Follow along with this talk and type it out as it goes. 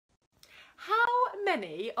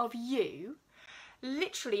many of you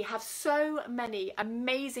literally have so many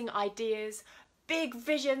amazing ideas, big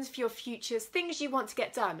visions for your futures, things you want to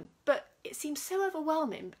get done, but it seems so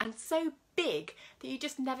overwhelming and so big that you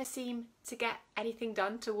just never seem to get anything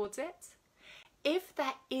done towards it? If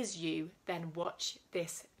that is you, then watch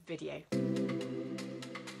this video.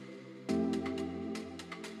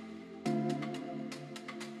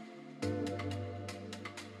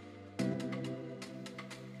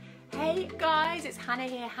 Hey guys, it's Hannah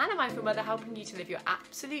here, Hannah Mindful Mother, helping you to live your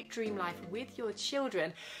absolute dream life with your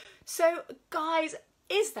children. So guys,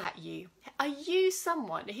 is that you? Are you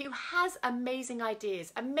someone who has amazing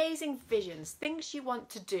ideas, amazing visions, things you want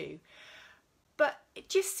to do, but it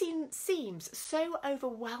just seems so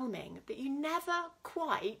overwhelming that you never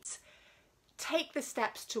quite take the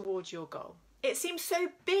steps towards your goal? It seems so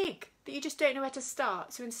big that you just don't know where to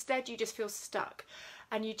start, so instead you just feel stuck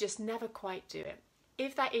and you just never quite do it.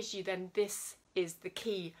 If that is you, then this is the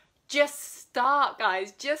key. Just start,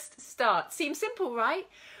 guys, just start. Seems simple, right?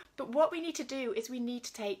 But what we need to do is we need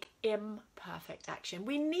to take imperfect action.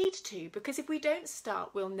 We need to, because if we don't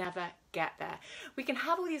start, we'll never get there. We can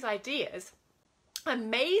have all these ideas,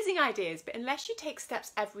 amazing ideas, but unless you take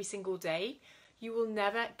steps every single day, you will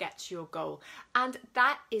never get to your goal. And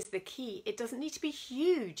that is the key. It doesn't need to be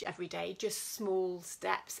huge every day, just small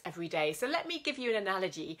steps every day. So let me give you an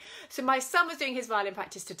analogy. So my son was doing his violin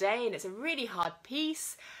practice today, and it's a really hard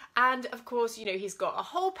piece. And of course, you know, he's got a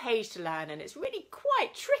whole page to learn, and it's really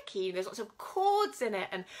quite tricky. There's lots of chords in it,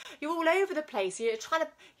 and you're all over the place. You're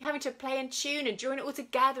having to play and tune and join it all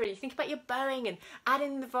together, and you think about your bowing and add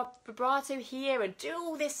in the vibrato here and do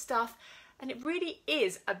all this stuff. And it really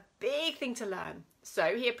is a big thing to learn.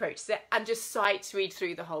 So he approaches it and just sight read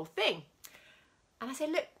through the whole thing. And I say,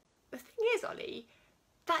 look, the thing is, Ollie,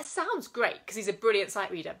 that sounds great because he's a brilliant sight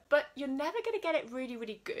reader, but you're never going to get it really,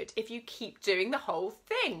 really good if you keep doing the whole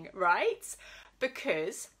thing, right?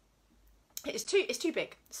 Because it's too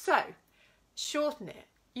big. So shorten it.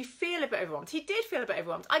 You feel a bit overwhelmed. He did feel a bit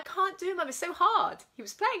overwhelmed. I can't do it, Mum, it's so hard. He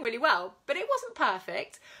was playing really well, but it wasn't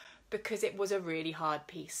perfect because it was a really hard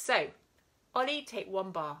piece. So Ollie, take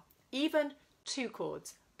one bar, even 2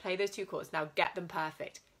 chords, play those 2 chords, now get them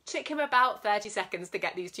perfect. Took him about 30 seconds to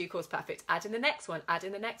get these 2 chords perfect. Add in the next one, add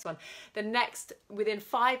in the next one. The next, within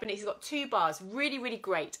 5 minutes, he's got 2 bars, really, really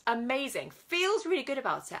great, amazing, feels really good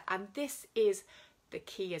about it. And this is the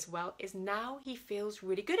key as well, is now he feels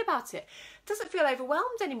really good about it. Doesn't feel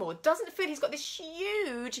overwhelmed anymore, doesn't feel he's got this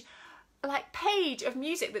huge page of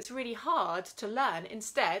music that's really hard to learn.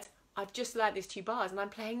 Instead, I've just learned these 2 bars and I'm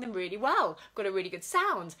playing them really well. I've got a really good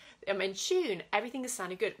sound. I'm in tune. Everything is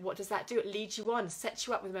sounding good. What does that do? It leads you on, sets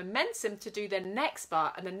you up with momentum to do the next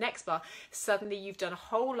bar and the next bar. Suddenly you've done a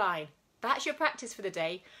whole line. That's your practice for the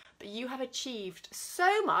day, but you have achieved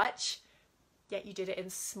so much, yet you did it in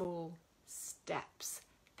small steps.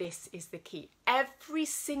 This is the key. Every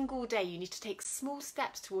single day you need to take small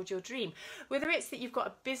steps towards your dream. Whether it's that you've got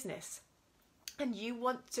a business and you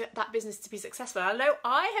want that business to be successful. I know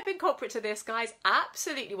I have been culprit to this, guys,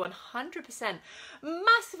 absolutely 100%.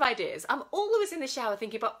 Massive ideas. I'm always in the shower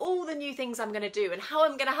thinking about all the new things I'm going to do and how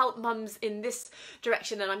I'm going to help mums in this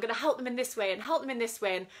direction, and I'm going to help them in this way and help them in this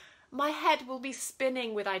way. And my head will be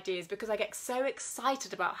spinning with ideas because I get so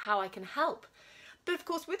excited about how I can help. But of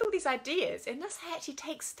course, with all these ideas, unless I actually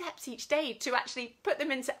take steps each day to actually put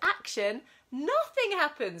them into action, nothing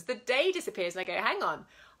happens. The day disappears and I go, hang on,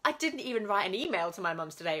 I didn't even write an email to my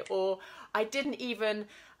mums today, or I didn't even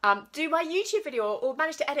do my YouTube video, or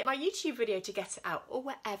manage to edit my YouTube video to get it out, or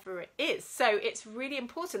whatever it is. So it's really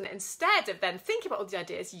important that instead of then thinking about all these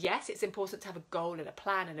ideas, yes, it's important to have a goal and a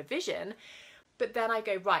plan and a vision, but then I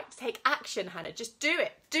go, right, take action, Hannah, just do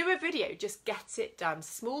it. Do a video, just get it done.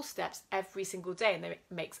 Small steps every single day, and then it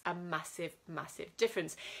makes a massive, massive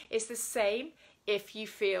difference. It's the same if you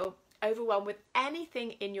feel overwhelmed with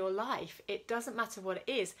anything in your life. It doesn't matter what it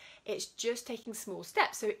is, it's just taking small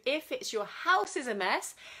steps. So if it's your house is a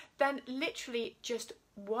mess, then literally just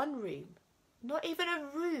one room, not even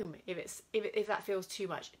a room if that feels too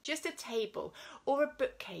much, just a table or a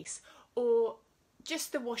bookcase or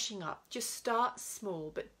just the washing up. Just start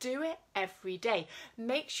small, but do it every day.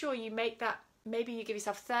 Make sure you make that, maybe you give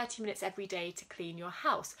yourself 30 minutes every day to clean your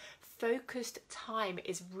house. Focused time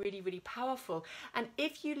is really, really powerful. And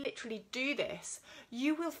if you literally do this,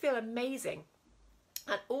 you will feel amazing.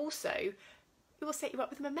 And also, it will set you up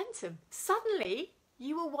with momentum. Suddenly,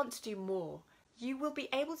 you will want to do more. You will be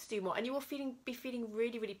able to do more, and you will be feeling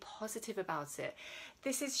really, really positive about it.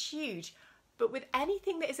 This is huge. But with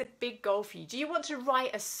anything that is a big goal for you, do you want to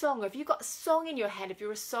write a song? Have you got a song in your head if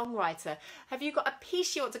you're a songwriter? Have you got a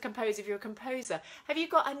piece you want to compose if you're a composer? Have you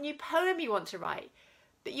got a new poem you want to write?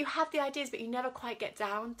 That you have the ideas but you never quite get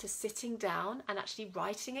down to sitting down and actually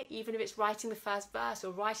writing it, even if it's writing the first verse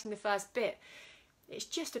or writing the first bit. It's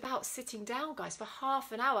just about sitting down, guys, for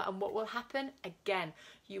half an hour. And what will happen? Again,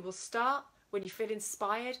 you will start when you feel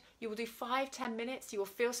inspired. You will do 5-10 minutes. You will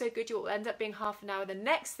feel so good. You will end up being half an hour. The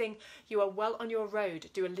next thing, you are well on your road.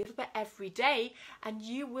 Do a little bit every day and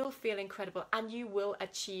you will feel incredible and you will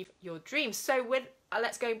achieve your dreams. So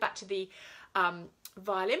let's go back to the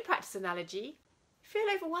violin practice analogy. Feel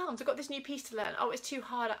overwhelmed. I've got this new piece to learn. Oh, it's too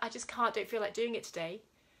hard. I just don't feel like doing it today.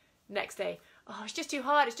 Next day, oh, it's just too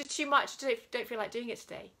hard. It's just too much. Don't feel like doing it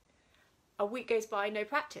today. A week goes by, no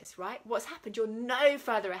practice, right? What's happened? You're no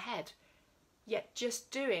further ahead. Yet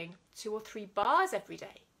just doing 2 or 3 bars every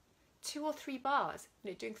day, 2 or 3 bars,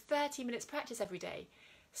 doing 30 minutes practice every day.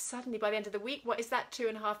 Suddenly by the end of the week, what is that?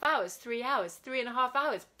 2.5 hours, 3 hours, 3.5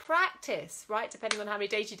 hours practice, right? Depending on how many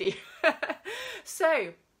days you do.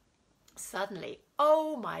 So suddenly,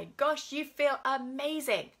 oh my gosh, you feel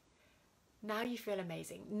amazing. Now you feel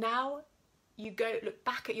amazing. Now you go look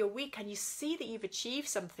back at your week and you see that you've achieved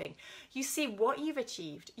something. You see what you've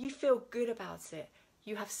achieved. You feel good about it.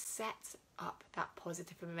 You have set up that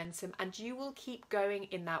positive momentum and you will keep going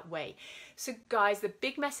in that way. So guys, the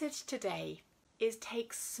big message today is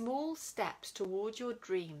take small steps towards your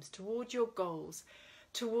dreams, towards your goals,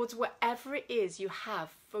 towards whatever it is you have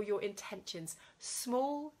for your intentions.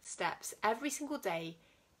 Small steps every single day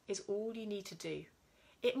is all you need to do.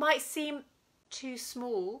 It might seem too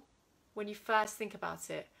small when you first think about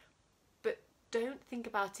it, but don't think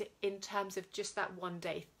about it in terms of just that one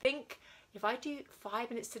day. Think, if I do 5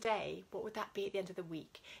 minutes today, what would that be at the end of the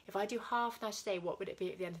week? If I do half an hour today, what would it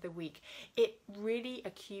be at the end of the week? It really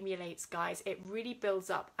accumulates, guys. It really builds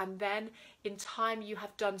up. And then in time, you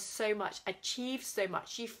have done so much, achieved so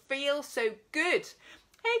much. You feel so good.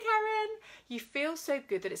 Hey, Karen. You feel so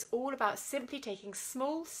good that it's all about simply taking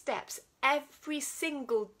small steps every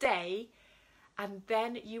single day. And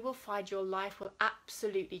then you will find your life will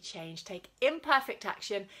absolutely change. Take imperfect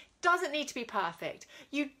action. Doesn't need to be perfect.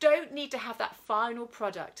 You don't need to have that final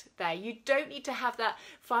product there. You don't need to have that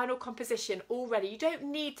final composition already. You don't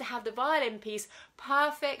need to have the violin piece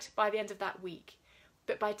perfect by the end of that week.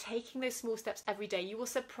 But by taking those small steps every day, you will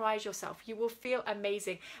surprise yourself. You will feel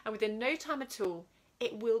amazing. And within no time at all,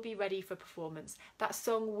 it will be ready for performance. That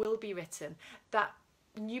song will be written. That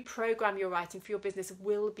new program you're writing for your business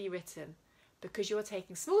will be written. Because you're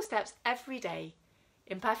taking small steps every day.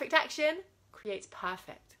 Imperfect action creates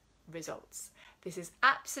perfect results. This is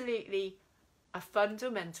absolutely a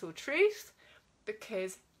fundamental truth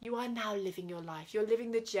because you are now living your life. You're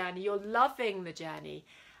living the journey. You're loving the journey.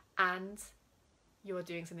 And you're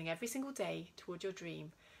doing something every single day toward your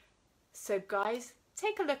dream. So guys,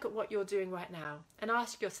 take a look at what you're doing right now and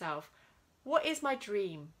ask yourself, what is my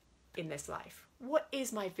dream in this life? What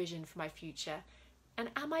is my vision for my future? And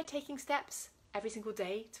am I taking steps every single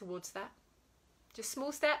day towards that? Just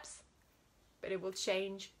small steps, but it will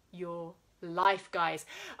change your life, guys.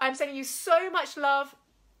 I'm sending you so much love.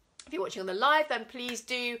 If you're watching on the live, then please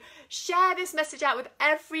do share this message out with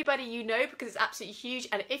everybody you know because it's absolutely huge.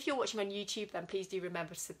 And if you're watching on YouTube, then please do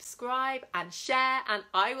remember to subscribe and share. And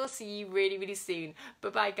I will see you really, really soon.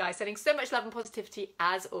 Bye-bye, guys. Sending so much love and positivity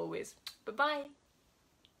as always. Bye-bye.